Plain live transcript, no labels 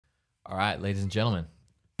All right, ladies and gentlemen,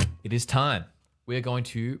 it is time. We are going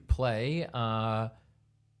to play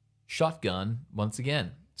Shotgun once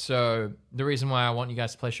again. So the reason why I want you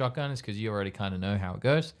guys to play Shotgun is because you already kind of know how it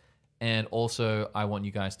goes. And also I want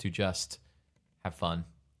you guys to just have fun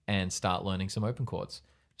and start learning some open chords.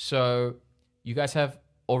 So you guys have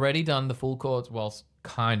already done the full chords, well,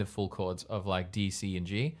 kind of full chords of like D, C, and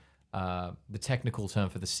G. The technical term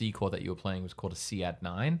for the C chord that you were playing was called a C add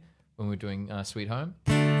 9 when we were doing Sweet Home.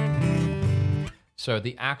 So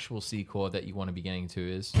the actual C chord that you want to be getting to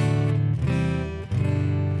is...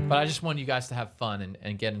 But I just want you guys to have fun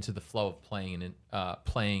and get into the flow of playing and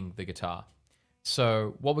playing the guitar.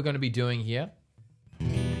 So what we're going to be doing here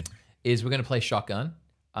is we're going to play Shotgun.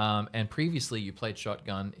 And previously you played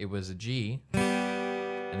Shotgun. It was a G,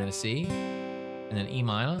 and then a C, and then E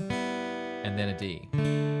minor, and then a D.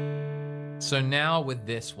 So now with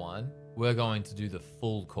this one, we're going to do the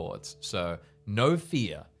full chords. So no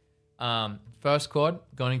fear. First chord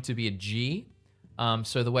going to be a G.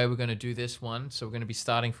 So the way we're going to do this one, so we're going to be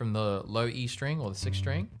starting from the low E string or the 6th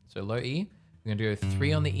string. So low E, we're going to do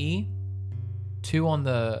 3 on the E, 2 on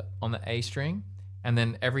the A string, and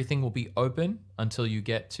then everything will be open until you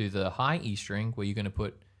get to the high E string where you're going to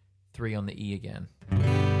put 3 on the E again.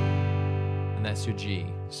 And that's your G.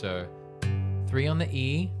 So 3 on the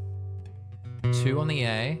E, 2 on the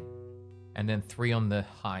A, and then 3 on the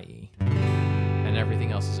high E. And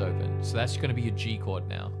everything else is open. So that's going to be your G chord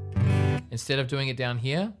now. Instead of doing it down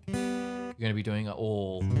here, you're going to be doing it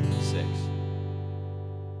all 6.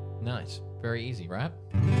 Nice. Very easy, right?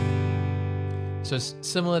 So it's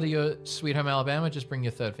similar to your Sweet Home Alabama, just bring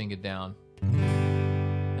your 3rd finger down.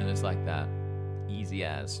 And it's like that. Easy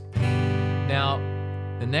as. Now,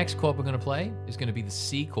 the next chord we're going to play is going to be the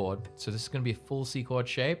C chord. So this is going to be a full C chord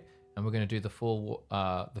shape, and we're going to do the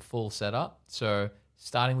full setup. So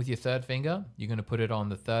starting with your 3rd finger, you're going to put it on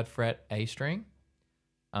the 3rd fret A string.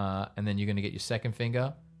 And then you're going to get your 2nd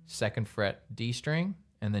finger, 2nd fret D string,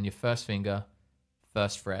 and then your 1st finger,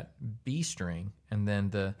 1st fret B string, and then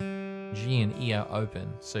the G and E are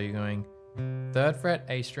open. So you're going 3rd fret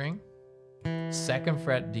A string, 2nd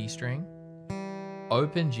fret D string,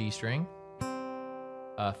 open G string,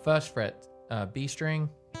 1st fret B string,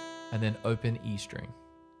 and then open E string.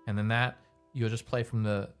 And then that you'll just play from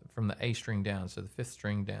the A string down, so the 5th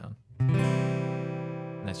string down.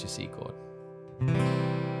 And that's your C chord.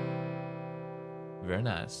 Very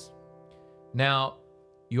nice. Now,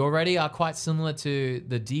 you already are quite similar to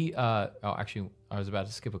the D. Actually, I was about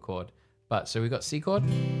to skip a chord. But so we got C chord.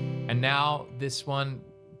 And now this one,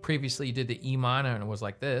 previously you did the E minor and it was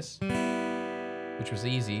like this, which was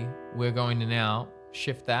easy. We're going to now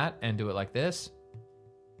shift that and do it like this.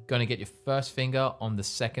 Going to get your 1st finger on the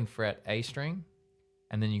 2nd fret A string.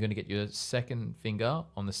 And then you're going to get your 2nd finger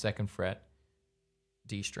on the 2nd fret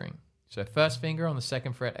D string. So 1st finger on the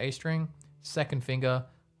 2nd fret A string, 2nd finger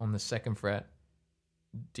on the 2nd fret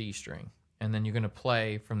D string. And then you're going to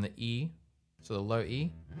play from the E, so the low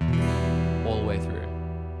E, all the way through.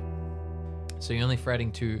 So you're only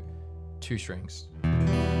fretting two strings.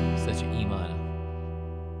 So that's your E minor.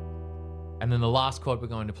 And then the last chord we're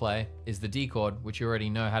going to play is the D chord, which you already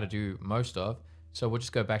know how to do most of. So we'll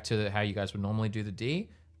just go back to how you guys would normally do the D,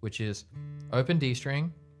 which is open D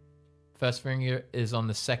string, 1st finger is on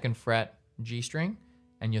the 2nd fret G string,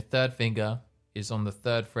 and your 3rd finger is on the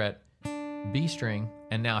 3rd fret B string.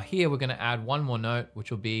 And now here we're going to add one more note,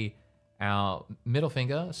 which will be our middle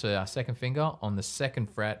finger, so our 2nd finger on the 2nd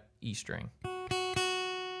fret E string.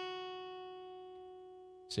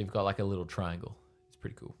 So you've got like a little triangle. It's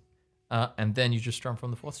pretty cool. And then you just strum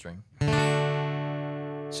from the 4th string.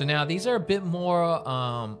 So now these are a bit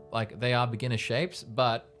more like they are beginner shapes,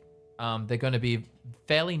 but they're going to be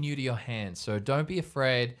fairly new to your hands. So don't be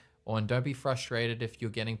afraid and don't be frustrated if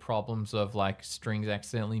you're getting problems of like strings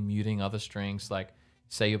accidentally muting other strings. Like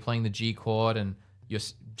say you're playing the G chord and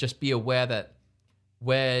just be aware that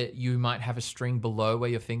where you might have a string below where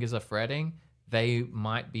your fingers are fretting, they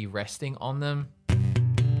might be resting on them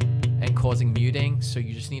and causing muting. So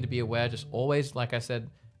you just need to be aware, just always, like I said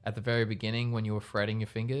at the very beginning when you were fretting your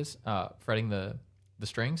fingers, fretting the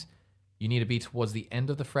strings, you need to be towards the end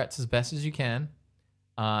of the frets as best as you can.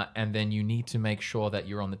 And then you need to make sure that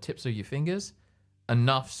you're on the tips of your fingers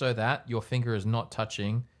enough so that your finger is not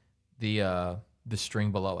touching the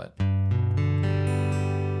string below it.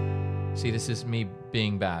 See, this is me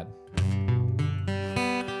being bad.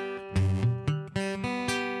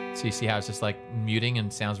 So you see how it's just like muting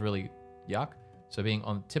and sounds really yuck? So being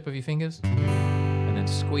on the tip of your fingers and then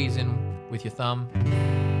squeeze in with your thumb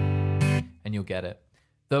and you'll get it.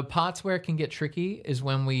 The parts where it can get tricky is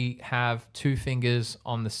when we have 2 fingers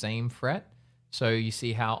on the same fret. So you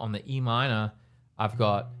see how on the E minor, I've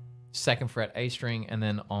got 2nd fret A string, and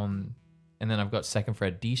then I've got 2nd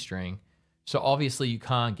fret D string. So obviously you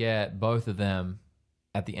can't get both of them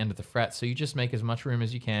at the end of the fret. So you just make as much room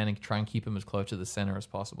as you can and try and keep them as close to the center as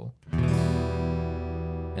possible.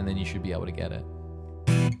 And then you should be able to get it.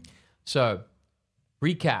 So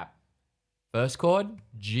recap. First chord,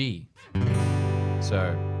 G.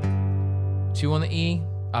 So 2 on the E,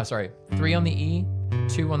 3 on the E,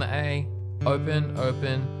 2 on the A, open,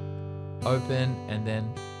 open, open, and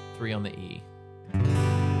then 3 on the E.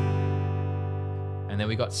 And then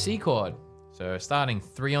we got C chord. So starting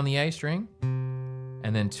 3 on the A string,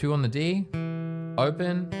 and then 2 on the D,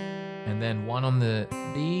 open, and then 1 on the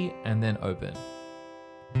B, and then open.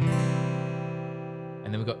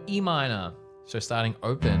 And then we got E minor. So starting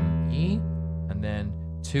open, E, and then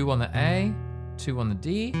 2 on the A, 2 on the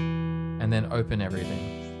D, and then open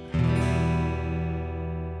everything.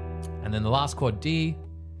 And then the last chord, D,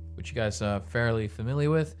 which you guys are fairly familiar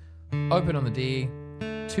with. Open on the D,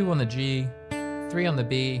 2 on the G, 3 on the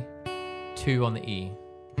B, 2 on the E.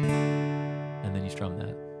 And then you strum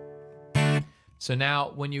that. So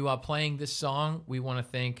now when you are playing this song, we want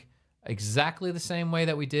to think exactly the same way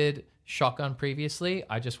that we did Shotgun previously.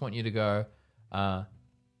 I just want you to go,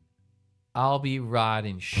 I'll be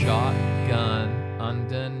riding shotgun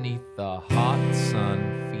underneath the hot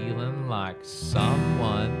sun, feeling like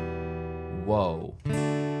someone. Whoa.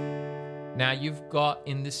 Now you've got,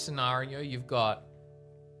 in this scenario, you've got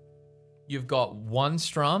 1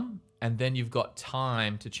 strum, and then you've got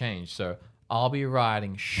time to change. So I'll be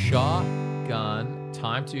riding shotgun,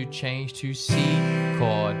 time to change to C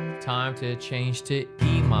chord, time to change to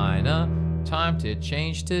E minor, time to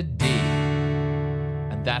change to D.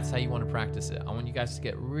 And that's how you want to practice it. I want you guys to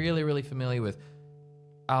get really, really familiar with,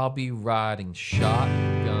 I'll be riding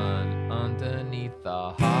shotgun underneath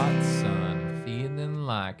the hot sun, feeling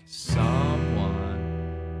like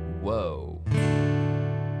someone. Whoa.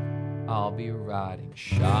 I'll be riding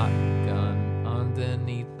shotgun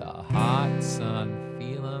underneath the hot sun,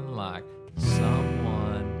 feeling like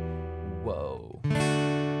someone. Whoa.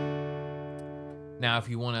 Now, if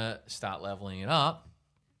you want to start leveling it up,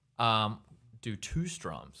 do 2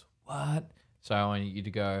 strums. What? So I want you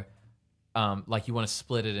to go, like you want to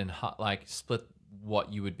split it in, like split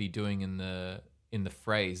what you would be doing in the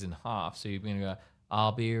phrase in half. So you're gonna go,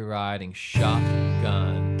 I'll be riding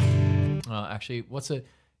shotgun. Actually,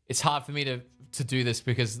 it's hard for me to do this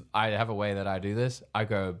because I have a way that I do this. I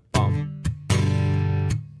go bum.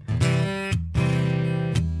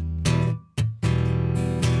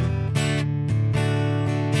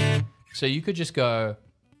 So you could just go,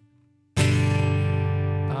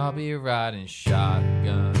 I'll be riding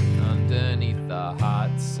shotgun underneath the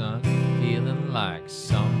hot sun, feeling like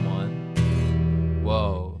someone.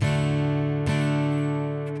 Whoa.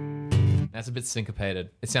 That's a bit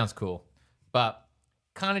syncopated. It sounds cool. But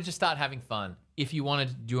kind of just start having fun. If you want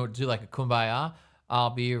to do like a kumbaya,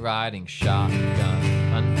 I'll be riding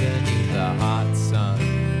shotgun underneath the hot sun,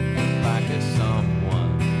 like a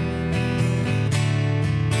someone.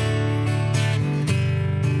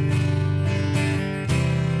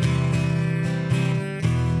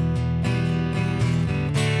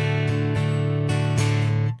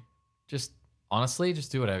 Just honestly,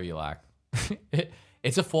 just do whatever you like.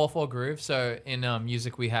 It's a 4/4 groove. So in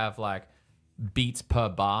music, we have like beats per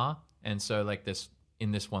bar, and so like this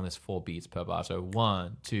in this one, there's 4 beats per bar. So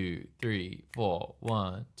 1, 2, 3, 4,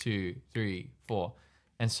 1, 2, 3, 4,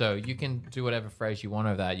 and so you can do whatever phrase you want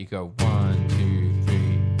over that. You go 1, 2,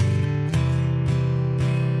 3,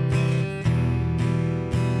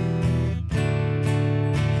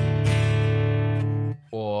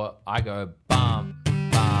 or I go bum.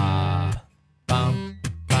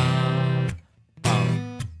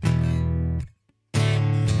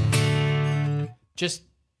 Just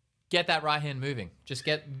get that right hand moving. Just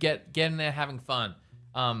get in there having fun.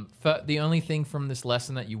 The only thing from this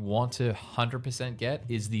lesson that you want to 100% get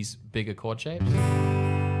is these bigger chord shapes,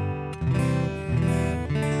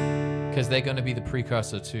 because they're going to be the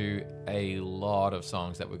precursor to a lot of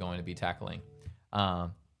songs that we're going to be tackling.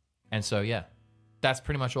 And so, yeah, that's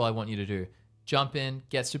pretty much all I want you to do. Jump in,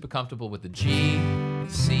 get super comfortable with the G,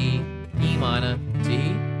 C, E minor, D,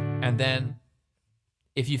 and then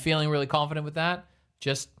if you're feeling really confident with that,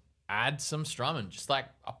 just add some strumming, just like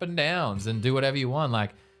up and downs, and do whatever you want.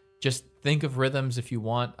 Like, just think of rhythms if you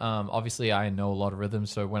want. Obviously, I know a lot of rhythms,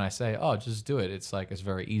 so when I say, oh, just do it, it's like it's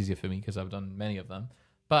very easy for me because I've done many of them.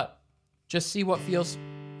 But just see what feels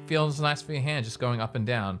nice for your hand, just going up and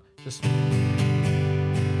down. Just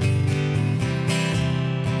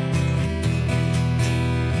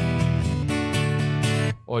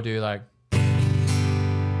or do like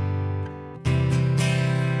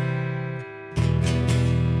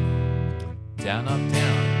down, up,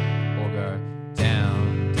 down, or go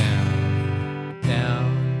down, down,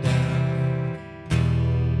 down,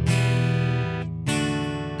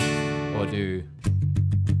 down, or do.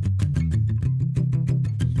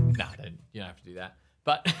 Nah, you don't have to do that.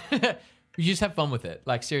 But you just have fun with it.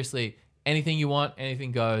 Like seriously, anything you want,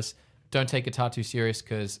 anything goes. Don't take guitar too serious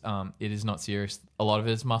because it is not serious. A lot of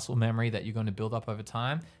it is muscle memory that you're going to build up over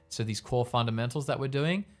time. So these core fundamentals that we're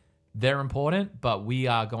doing, they're important, but we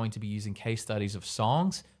are going to be using case studies of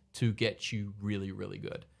songs to get you really, really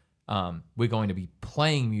good. We're going to be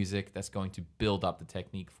playing music that's going to build up the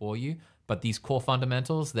technique for you. But these core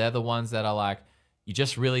fundamentals, they're the ones that are like, you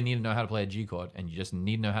just really need to know how to play a G chord and you just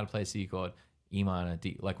need to know how to play a C chord, E minor,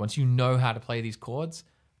 D. Like once you know how to play these chords,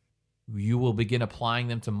 you will begin applying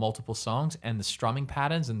them to multiple songs, and the strumming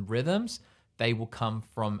patterns and rhythms, they will come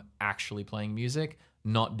from actually playing music,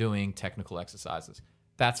 not doing technical exercises.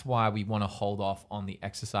 That's why we want to hold off on the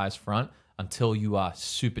exercise front until you are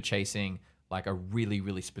super chasing like a really,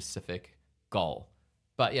 really specific goal.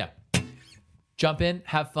 But yeah, jump in,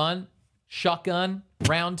 have fun. Shotgun,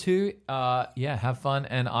 round 2. Yeah, have fun,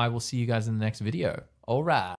 and I will see you guys in the next video. All right.